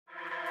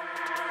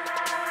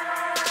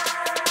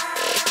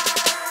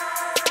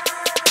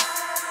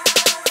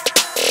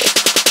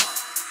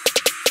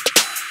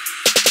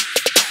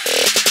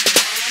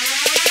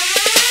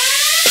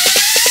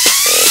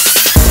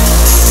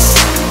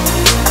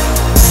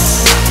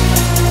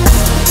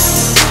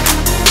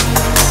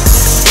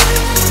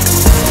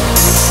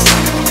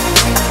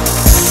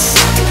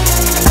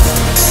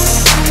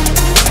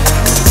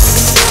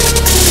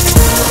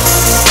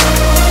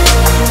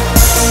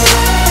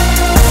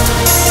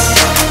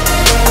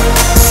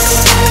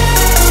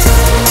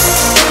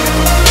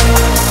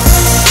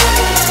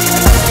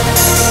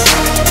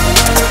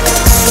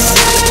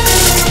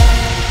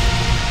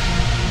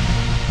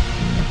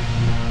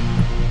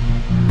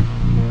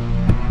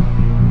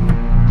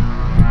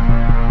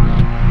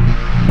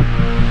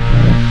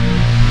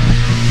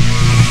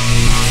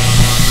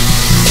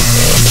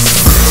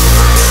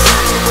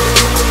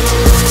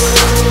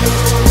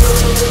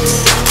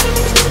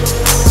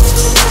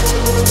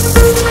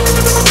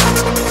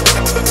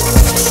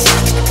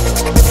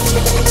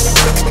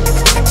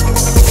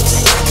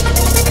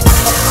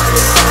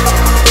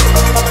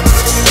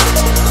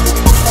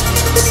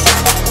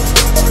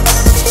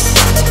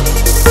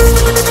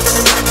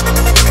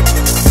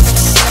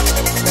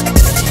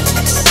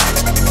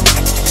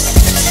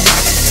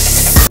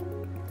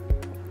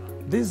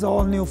This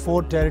all-new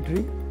Ford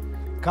Territoy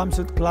comes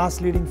with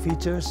class-leading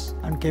features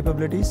and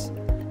capabilities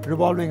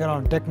revolving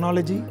around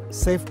technology,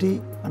 safety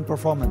and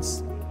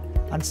performance,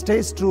 and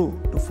stays true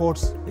to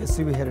Ford's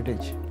SUV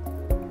heritage.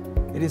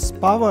 It is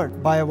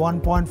powered by a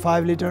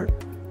 1.5-litre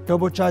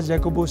turbocharged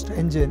EcoBoost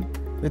engine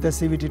with a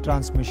CVT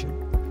transmission,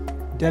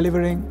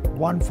 delivering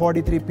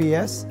 143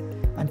 PS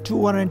and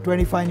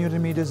 225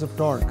 Nm of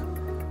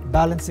torque,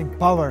 balancing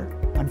power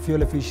and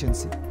fuel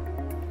efficiency.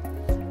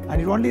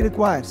 And it only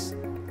requires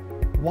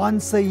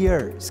once a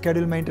year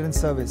scheduled maintenance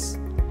service,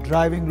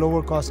 driving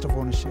lower cost of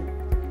ownership.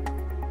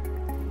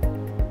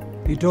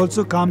 It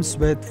also comes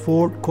with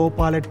Ford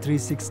Co-Pilot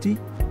 360,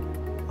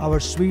 our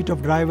suite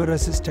of driver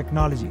assist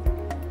technology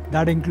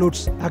that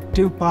includes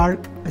active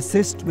park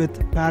assist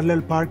with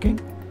parallel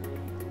parking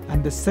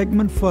and the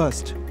segment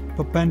first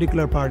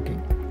perpendicular parking,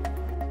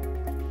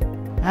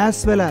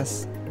 as well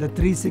as the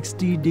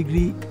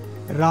 360-degree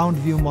round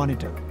view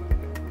monitor.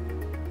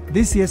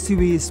 This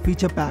SUV is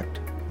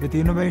feature-packed with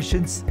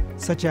innovations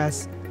such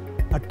as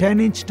a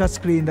 10-inch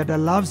touchscreen that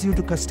allows you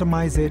to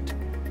customize it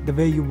the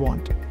way you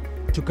want,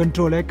 to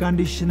control air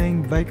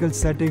conditioning, vehicle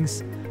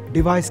settings,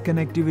 device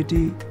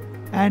connectivity,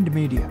 and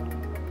media.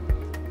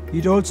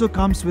 It also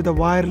comes with a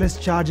wireless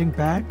charging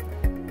pad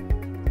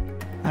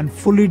and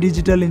fully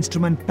digital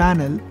instrument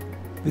panel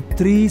with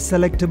 3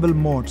 selectable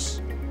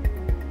modes.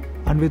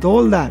 And with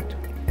all that,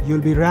 you'll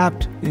be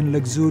wrapped in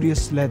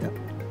luxurious leather.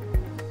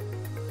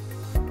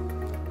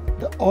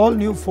 The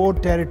all-new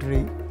Ford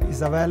Territoy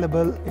is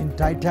available in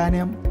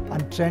titanium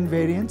and trend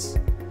variants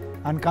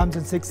and comes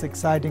in 6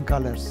 exciting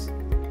colors.